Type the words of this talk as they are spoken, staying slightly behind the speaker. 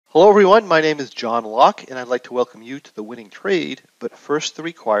Hello everyone, my name is John Locke and I'd like to welcome you to the winning trade, but first the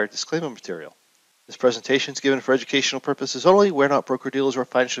required disclaimer material. This presentation is given for educational purposes only. We're not broker-dealers or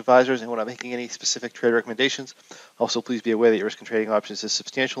financial advisors and we're not making any specific trade recommendations. Also, please be aware that your risk in trading options is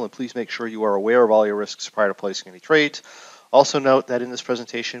substantial and please make sure you are aware of all your risks prior to placing any trades. Also note that in this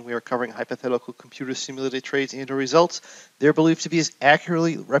presentation we are covering hypothetical computer simulated trades and or results. They're believed to be as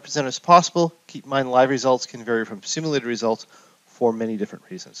accurately represented as possible. Keep in mind live results can vary from simulated results for many different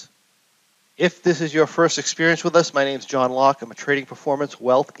reasons. If this is your first experience with us, my name is John Locke. I'm a trading performance,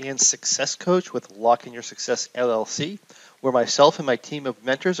 wealth, and success coach with Locke in Your Success LLC, where myself and my team of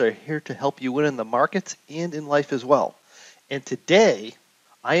mentors are here to help you win in the markets and in life as well. And today,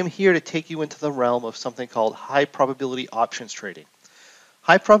 I am here to take you into the realm of something called high probability options trading.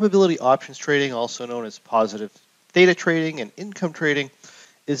 High probability options trading, also known as positive theta trading and income trading,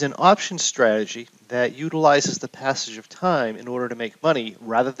 is an option strategy that utilizes the passage of time in order to make money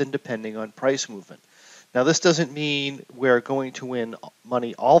rather than depending on price movement. Now, this doesn't mean we're going to win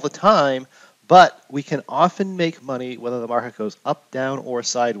money all the time, but we can often make money whether the market goes up, down, or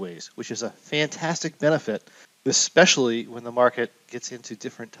sideways, which is a fantastic benefit, especially when the market gets into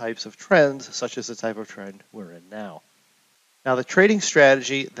different types of trends, such as the type of trend we're in now. Now, the trading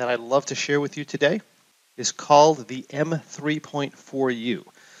strategy that I'd love to share with you today is called the M3.4U.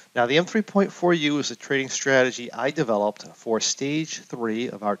 Now, the M3.4U is a trading strategy I developed for stage 3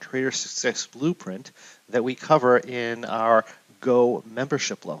 of our Trader Success Blueprint that we cover in our Go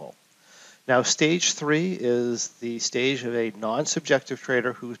membership level. Now, stage 3 is the stage of a non-subjective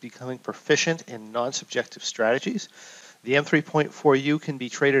trader who is becoming proficient in non-subjective strategies. The M3.4U can be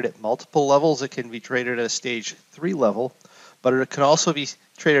traded at multiple levels. It can be traded at a stage 3 level, but it can also be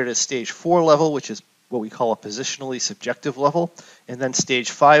traded at stage 4 level, which is what we call a positionally subjective level, and then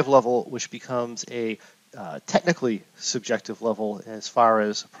stage 5 level, which becomes a technically subjective level as far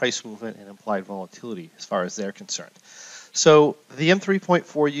as price movement and implied volatility as far as they're concerned. So the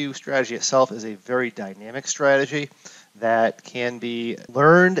M3.4U strategy itself is a very dynamic strategy that can be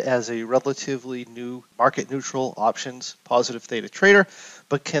learned as a relatively new market neutral options positive theta trader,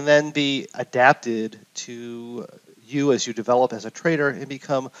 but can then be adapted to you as you develop as a trader and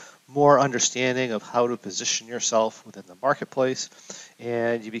become more understanding of how to position yourself within the marketplace,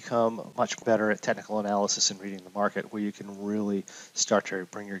 and you become much better at technical analysis and reading the market, where you can really start to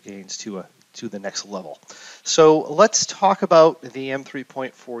bring your gains to the next level. So let's talk about the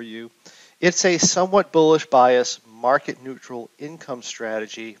M3.4U. It's a somewhat bullish bias, market neutral income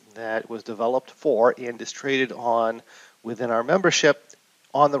strategy that was developed for and is traded on within our membership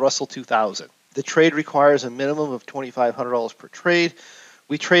on the Russell 2000. The trade requires a minimum of $2,500 per trade.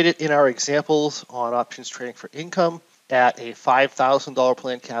 We trade it in our examples on options trading for income at a $5,000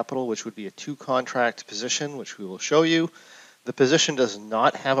 planned capital, which would be a 2-contract position, which we will show you. The position does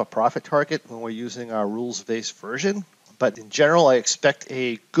not have a profit target when we're using our rules-based version, but in general, I expect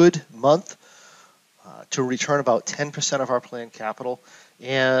a good month to return about 10% of our planned capital.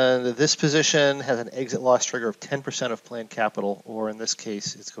 And this position has an exit loss trigger of 10% of planned capital, or in this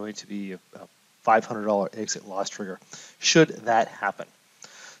case, it's going to be a $500 exit loss trigger, should that happen.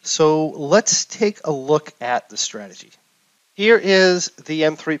 So let's take a look at the strategy. Here is the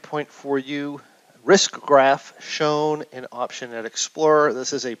M3.4U risk graph shown in OptionNet Explorer.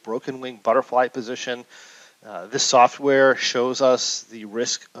 This is a broken wing butterfly position. This software shows us the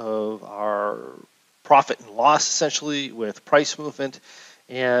risk of our profit and loss essentially with price movement,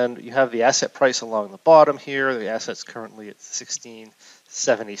 and you have the asset price along the bottom here. The asset's currently at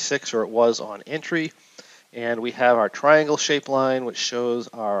 1676, or it was on entry. And we have our triangle shape line, which shows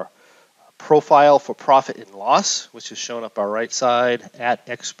our profile for profit and loss, which is shown up our right side at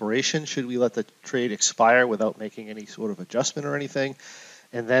expiration, should we let the trade expire without making any sort of adjustment or anything.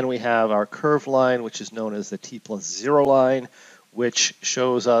 And then we have our curved line, which is known as the T+0 line, which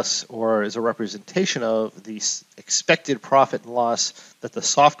shows us, or is a representation of, the expected profit and loss that the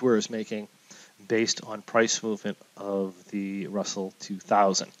software is making based on price movement of the Russell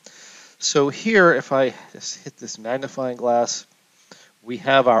 2000. So here, if I just hit this magnifying glass, we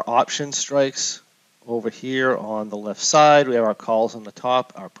have our option strikes over here on the left side. We have our calls on the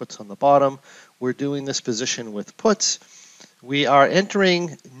top, our puts on the bottom. We're doing this position with puts. We are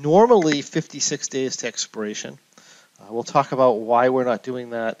entering normally 56 days to expiration. We'll talk about why we're not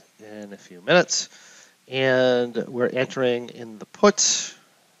doing that in a few minutes. And we're entering in the puts,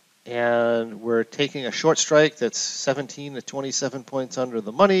 and we're taking a short strike that's 17 to 27 points under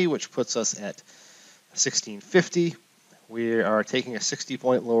the money, which puts us at 1650. We are taking a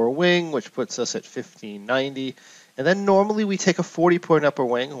 60-point lower wing, which puts us at 1590. And then normally we take a 40-point upper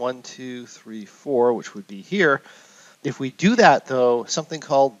wing, 1, 2, 3, 4, which would be here. If we do that, though, something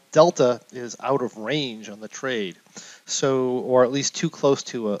called delta is out of range on the trade. So, or at least too close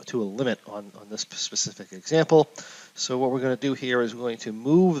to a limit on this specific example. So what we're going to do here is we're going to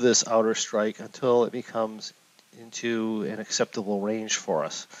move this outer strike until it becomes into an acceptable range for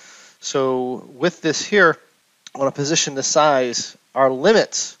us. So with this here, I want to position the size, our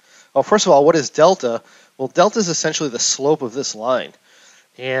limits. Well, first of all, what is delta? Well, delta is essentially the slope of this line.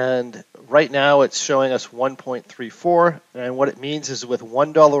 And right now it's showing us 1.34, and what it means is with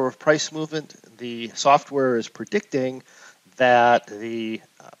 $1 of price movement, the software is predicting that the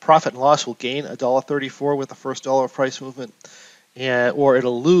profit and loss will gain $1.34 with the first dollar of price movement, or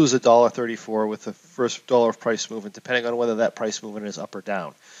it'll lose $1.34 with the first dollar of price movement, depending on whether that price movement is up or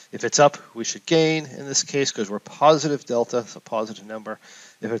down. If it's up, we should gain in this case because we're positive delta, it's a positive number.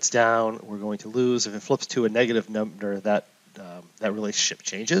 If it's down, we're going to lose. If it flips to a negative number, that relationship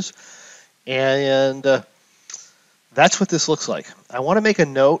changes. And that's what this looks like. I want to make a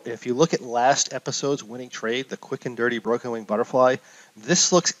note. If you look at last episode's winning trade, the quick and dirty broken wing butterfly,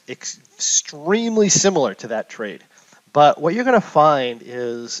 this looks extremely similar to that trade. But what you're going to find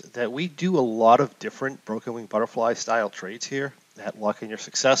is that we do a lot of different broken wing butterfly style trades here at Luck in Your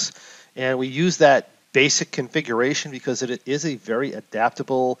Success. And we use that basic configuration because it is a very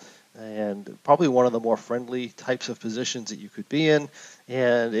adaptable and probably one of the more friendly types of positions that you could be in.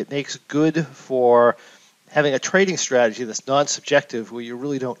 And it makes good for having a trading strategy that's non-subjective, where you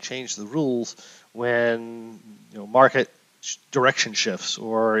really don't change the rules when market direction shifts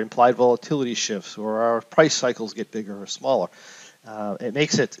or implied volatility shifts or our price cycles get bigger or smaller. It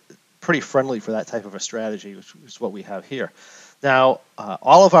makes it pretty friendly for that type of a strategy, which is what we have here. Now,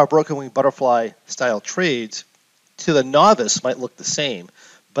 all of our broken wing butterfly style trades to the novice might look the same,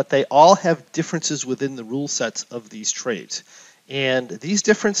 but they all have differences within the rule sets of these trades. And these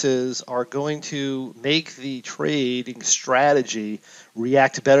differences are going to make the trading strategy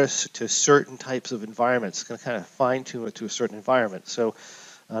react better to certain types of environments. It's going to kind of fine-tune it to a certain environment. So,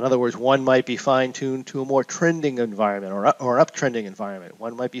 in other words, one might be fine-tuned to a more trending environment or uptrending environment.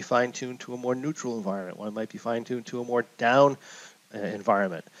 One might be fine-tuned to a more neutral environment. One might be fine-tuned to a more down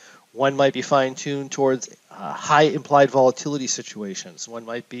environment. One might be fine-tuned towards high implied volatility situations. One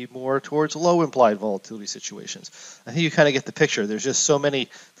might be more towards low implied volatility situations. I think you kind of get the picture. There's just so many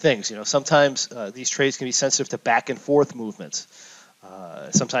things. Sometimes these trades can be sensitive to back and forth movements.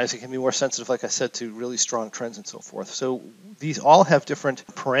 Sometimes it can be more sensitive, like I said, to really strong trends and so forth. So these all have different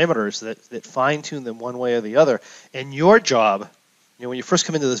parameters that fine-tune them one way or the other. And your job, when you first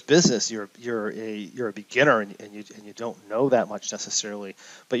come into this business, you're a beginner and you don't know that much necessarily.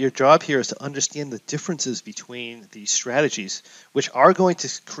 But your job here is to understand the differences between these strategies, which are going to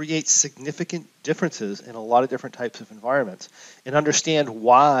create significant differences in a lot of different types of environments, and understand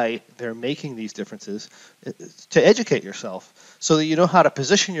why they're making these differences to educate yourself so that you know how to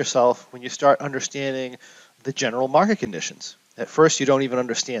position yourself when you start understanding the general market conditions. At first, you don't even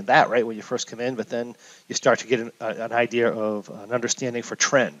understand that, right, when you first come in, but then you start to get an idea of an understanding for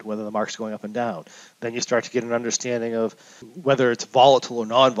trend, whether the market's going up and down. Then you start to get an understanding of whether it's volatile or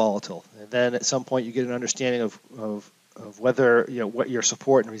non-volatile. And then at some point, you get an understanding of whether, what your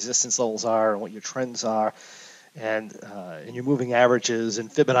support and resistance levels are and what your trends are, and your moving averages and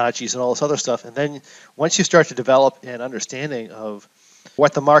Fibonacci's and all this other stuff. And then once you start to develop an understanding of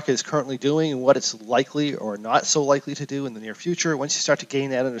what the market is currently doing and what it's likely or not so likely to do in the near future, once you start to gain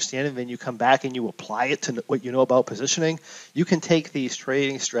that understanding, then you come back and you apply it to what you know about positioning. You can take these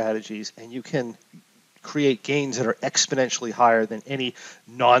trading strategies and you can create gains that are exponentially higher than any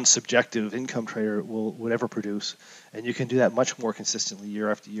non-subjective income trader would ever produce. And you can do that much more consistently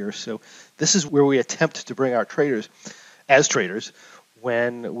year after year. So this is where we attempt to bring our traders, as traders,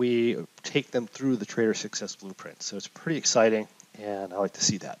 when we take them through the Trader Success Blueprint. So it's pretty exciting, and I like to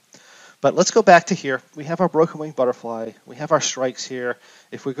see that. But let's go back to here. We have our broken wing butterfly. We have our strikes here.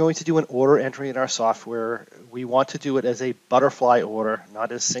 If we're going to do an order entry in our software, we want to do it as a butterfly order,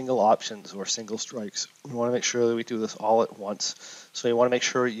 not as single options or single strikes. We want to make sure that we do this all at once. So you want to make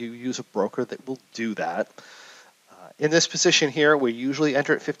sure you use a broker that will do that. In this position here, we usually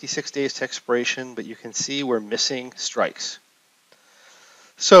enter at 56 days to expiration, but you can see we're missing strikes.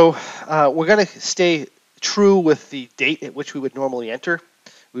 So we're going to stay true with the date at which we would normally enter.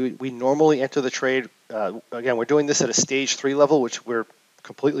 We normally enter the trade, again, we're doing this at a stage 3 level, which we're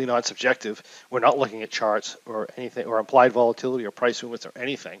completely non-subjective. We're not looking at charts or anything, or implied volatility or price movements or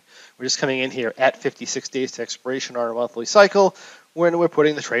anything. We're just coming in here at 56 days to expiration on our monthly cycle, when we're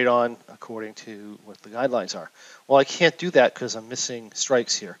putting the trade on according to what the guidelines are. Well, I can't do that because I'm missing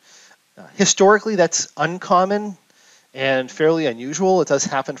strikes here. Historically, that's uncommon. and fairly unusual. It does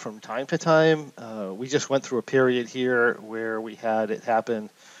happen from time to time. We just went through a period here where we had it happen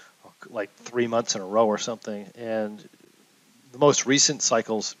like 3 months in a row or something, and the most recent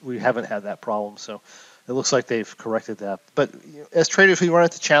cycles we haven't had that problem. So it looks like they've corrected that. But as traders, we run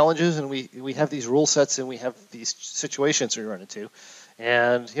into challenges, and we have these rule sets, and we have these situations we run into,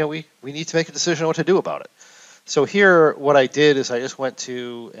 and we need to make a decision on what to do about it. So here, what I did is I just went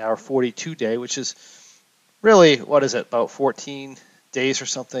to our 42 day, which is really, what is it, about 14 days or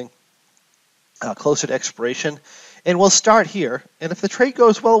something, closer to expiration. And we'll start here. And if the trade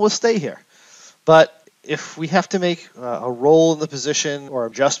goes well, we'll stay here. But if we have to make a roll in the position or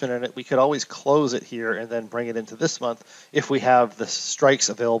adjustment in it, we could always close it here and then bring it into this month if we have the strikes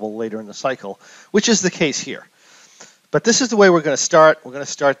available later in the cycle, which is the case here. But this is the way we're going to start. We're going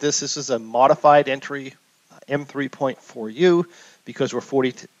to start this. This is a modified entry, M3.4U, because we're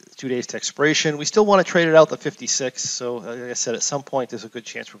 42 days to expiration. We still want to trade it out to 56. So like I said, at some point, there's a good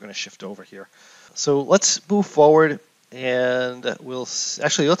chance we're going to shift over here. So let's move forward, and let's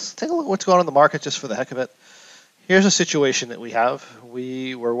take a look at what's going on in the market just for the heck of it. Here's a situation that we have.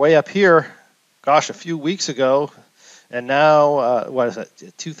 We were way up here, gosh, a few weeks ago, and now, what is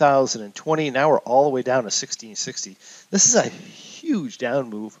it, 2020, now we're all the way down to 1660. This is a huge down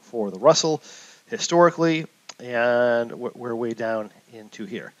move for the Russell historically, and we're way down into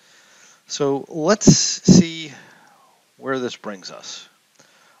here. So let's see where this brings us.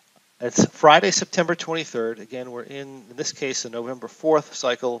 It's Friday, September 23rd. Again, we're in this case, the November 4th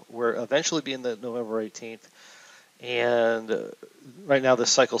cycle. We're eventually be in the November 18th. And right now, this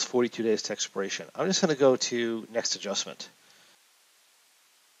cycle is 42 days to expiration. I'm just going to go to next adjustment.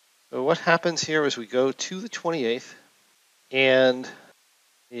 So what happens here is we go to the 28th, and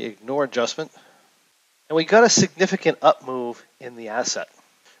we ignore adjustment. And we got a significant up move in the asset.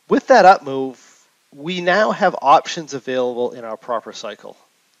 With that up move, we now have options available in our proper cycle.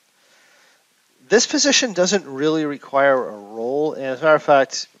 This position doesn't really require a roll, and as a matter of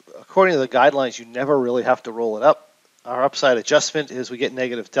fact, according to the guidelines, you never really have to roll it up. Our upside adjustment is we get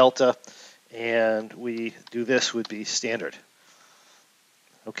negative delta, and we do this would be standard.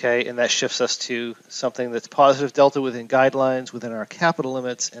 Okay, and that shifts us to something that's positive delta within guidelines, within our capital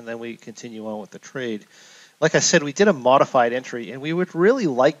limits, and then we continue on with the trade. Like I said, we did a modified entry, and we would really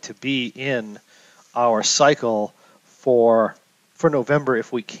like to be in our cycle for November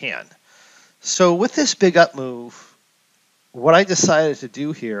if we can. So with this big up move, what I decided to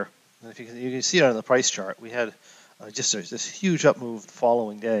do here, if you can see it on the price chart, we had just this huge up move the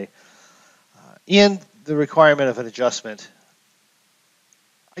following day, and the requirement of an adjustment.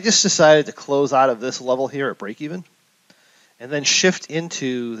 I just decided to close out of this level here at break even, and then shift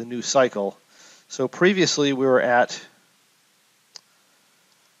into the new cycle. So previously we were at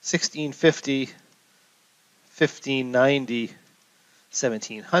 1650, 1590,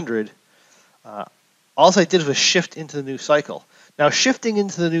 1700. All I did was shift into the new cycle. Now, shifting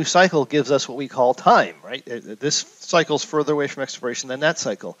into the new cycle gives us what we call time, right? This cycle is further away from expiration than that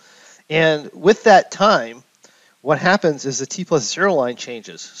cycle. And with that time, what happens is the T plus 0 line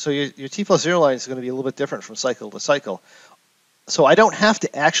changes. So your T plus 0 line is going to be a little bit different from cycle to cycle. So I don't have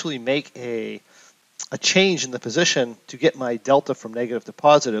to actually make a change in the position to get my delta from negative to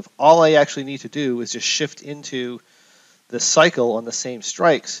positive. All I actually need to do is just shift into the cycle on the same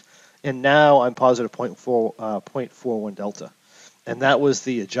strikes. And now I'm positive 0.41 delta. And that was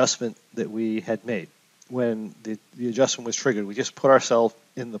the adjustment that we had made when the adjustment was triggered. We just put ourselves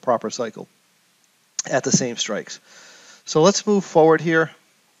in the proper cycle at the same strikes. So let's move forward here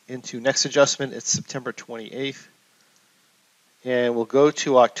into next adjustment. It's September 28th. And we'll go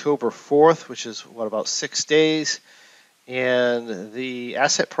to October 4th, which is, about 6 days. And the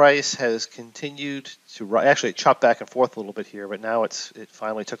asset price has continued to actually it chopped back and forth a little bit here, but now it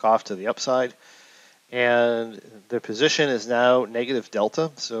finally took off to the upside. And the position is now negative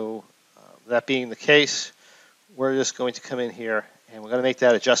delta. So that being the case, we're just going to come in here and we're going to make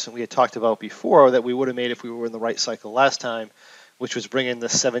that adjustment we had talked about before that we would have made if we were in the right cycle last time, which was bringing the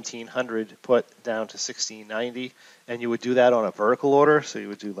 1700 put down to 1690. And you would do that on a vertical order. So you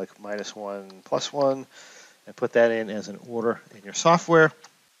would do like -1, +1. And put that in as an order in your software.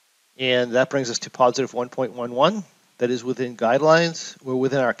 And that brings us to positive 1.11. That is within guidelines. We're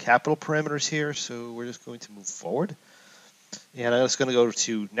within our capital parameters here, so we're just going to move forward. And I'm just going to go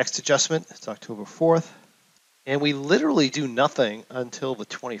to next adjustment. It's October 4th. And we literally do nothing until the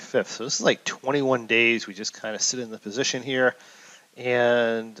 25th. So this is like 21 days. We just kind of sit in the position here.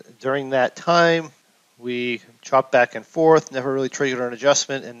 And during that time, we chop back and forth, never really triggered an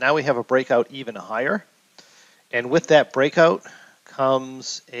adjustment. And now we have a breakout even higher. And with that breakout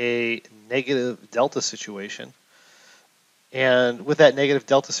comes a negative delta situation. And with that negative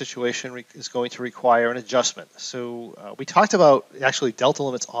delta situation is going to require an adjustment. So we talked about actually delta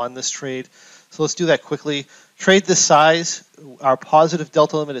limits on this trade. So let's do that quickly. Trade this size. Our positive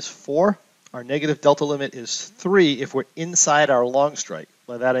delta limit is 4. Our negative delta limit is 3 if we're inside our long strike.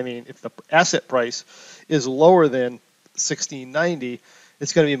 By that I mean if the asset price is lower than 1690,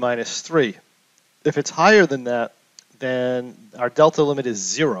 it's going to be minus 3. If it's higher than that, then our delta limit is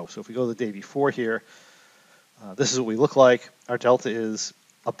 0. So if we go the day before here, this is what we look like. Our delta is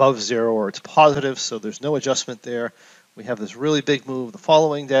above 0 or it's positive, so there's no adjustment there. We have this really big move the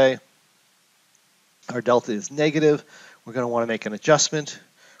following day. Our delta is negative. We're going to want to make an adjustment.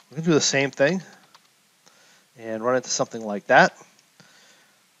 We're going to do the same thing and run into something like that.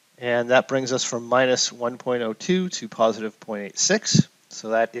 And that brings us from minus 1.02 to positive 0.86. So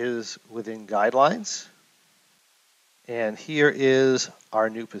that is within guidelines. And here is our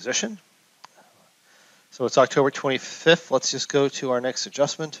new position. So it's October 25th. Let's just go to our next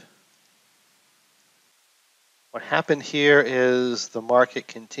adjustment. What happened here is the market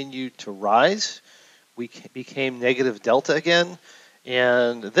continued to rise. We became negative delta again.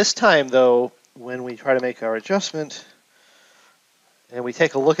 And this time, though, when we try to make our adjustment and we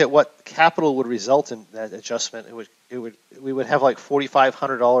take a look at what capital would result in that adjustment, we would have like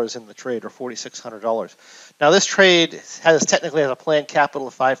 $4,500 in the trade or $4,600. Now this trade technically has a planned capital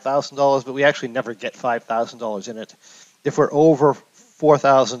of $5,000, but we actually never get $5,000 in it. If we're over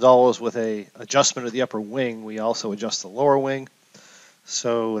 $4,000 with a adjustment of the upper wing, we also adjust the lower wing.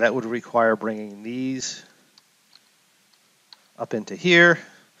 So that would require bringing these up into here,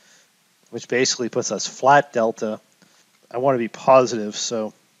 which basically puts us flat delta. I want to be positive,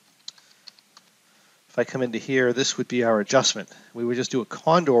 so if I come into here, this would be our adjustment. We would just do a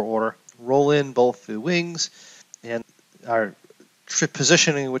condor order, roll in both the wings, and our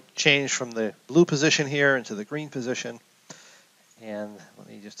positioning would change from the blue position here into the green position. And let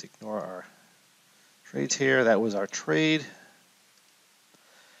me just ignore our trades here. That was our trade.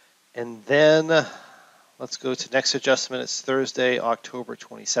 And then let's go to next adjustment. It's Thursday, October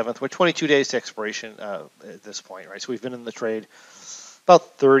 27th. We're 22 days to expiration at this point, right? So we've been in the trade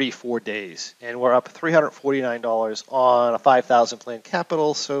about 34 days, and we're up $349 on a 5,000 planned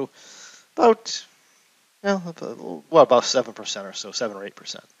capital. So about, about 7% or so, 7 or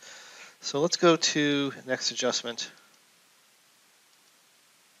 8%. So let's go to next adjustment.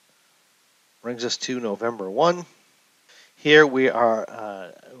 Brings us to November 1. Here we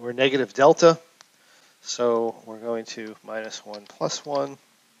are, we're negative delta. So we're going to minus 1 plus 1,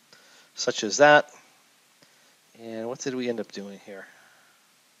 such as that. And what did we end up doing here?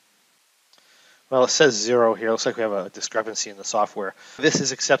 Well, it says 0 here. Looks like we have a discrepancy in the software. This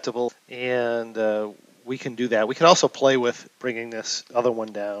is acceptable, and we can do that. We can also play with bringing this other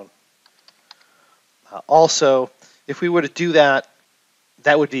one down. Also, if we were to do that,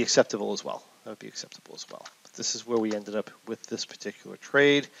 that would be acceptable as well. That would be acceptable as well. But this is where we ended up with this particular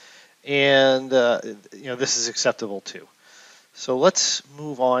trade. And this is acceptable too. So let's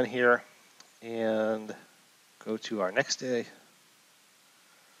move on here and go to our next day.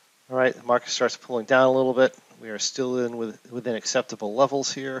 All right, the market starts pulling down a little bit. We are still within acceptable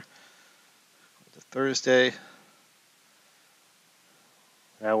levels here. Thursday.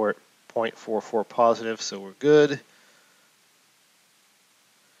 Now we're at 0.44 positive, so we're good.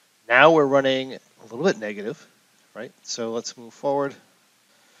 Now we're running a little bit negative, right? So let's move forward.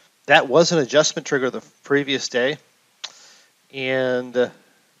 That was an adjustment trigger the previous day, and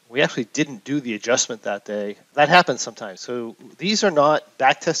we actually didn't do the adjustment that day. That happens sometimes. So these are not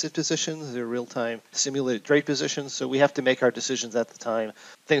back-tested positions. They're real-time simulated trade positions, so we have to make our decisions at the time.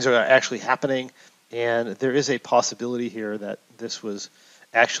 Things are actually happening, and there is a possibility here that this was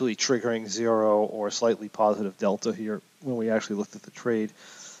actually triggering 0 or slightly positive delta here when we actually looked at the trade.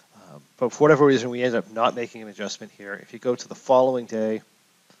 But for whatever reason, we ended up not making an adjustment here. If you go to the following day,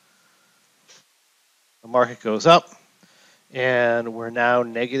 the market goes up, and we're now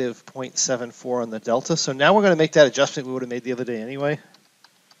negative 0.74 on the delta. So now we're going to make that adjustment we would have made the other day anyway.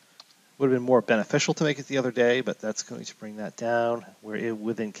 Would have been more beneficial to make it the other day, but that's going to bring that down. We're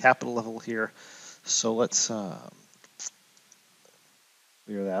within capital level here. So let's clear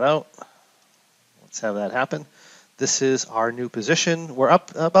that out. Let's have that happen. This is our new position. We're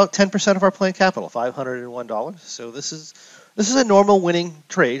up about 10% of our planned capital, $501. So this is a normal winning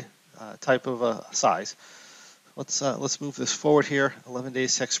trade type of size. Let's move this forward here. 11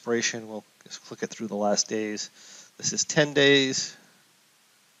 days to expiration. We'll just click it through the last days. This is 10 days.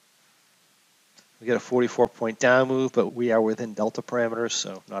 We get a 44-point down move, but we are within delta parameters,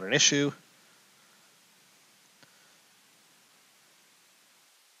 so not an issue.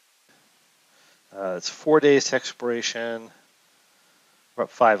 It's 4 days to expiration. We're up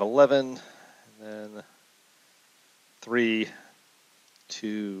 511, and then 3,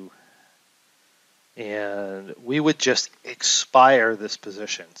 2, and we would just expire this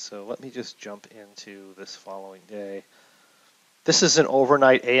position. So let me just jump into this following day. This is an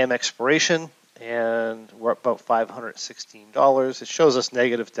overnight AM expiration, and we're up about $516. It shows us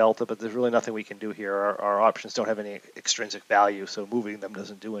negative delta, but there's really nothing we can do here. Our options don't have any extrinsic value, so moving them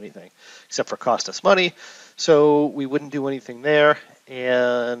doesn't do anything except for cost us money. So we wouldn't do anything there,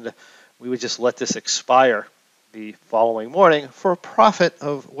 and we would just let this expire the following morning for a profit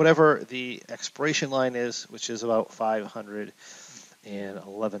of whatever the expiration line is, which is about $511.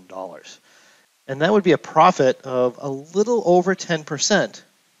 And that would be a profit of a little over 10%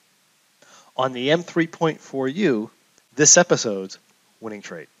 on the M3.4U, this episode's winning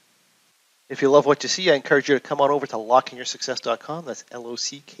trade. If you love what you see, I encourage you to come on over to lockeinyoursuccess.com. That's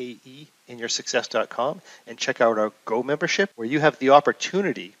LOCKE inyoursuccess.com, and check out our Go membership, where you have the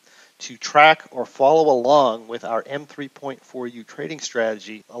opportunity to track or follow along with our M3.4U trading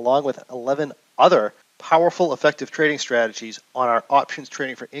strategy, along with 11 other powerful, effective trading strategies on our Options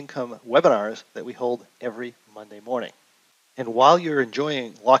Trading for Income webinars that we hold every Monday morning. And while you're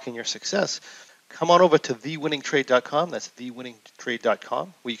enjoying Locking Your Success, come on over to thewinningtrade.com. That's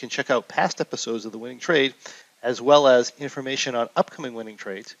thewinningtrade.com, where you can check out past episodes of The Winning Trade, as well as information on upcoming winning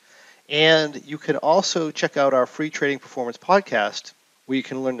trades. And you can also check out our free trading performance podcast, where you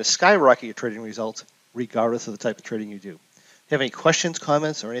can learn to skyrocket your trading results regardless of the type of trading you do. If you have any questions,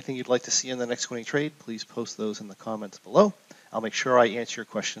 comments, or anything you'd like to see in the next winning trade, please post those in the comments below. I'll make sure I answer your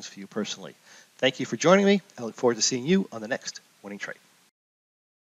questions for you personally. Thank you for joining me. I look forward to seeing you on the next winning trade.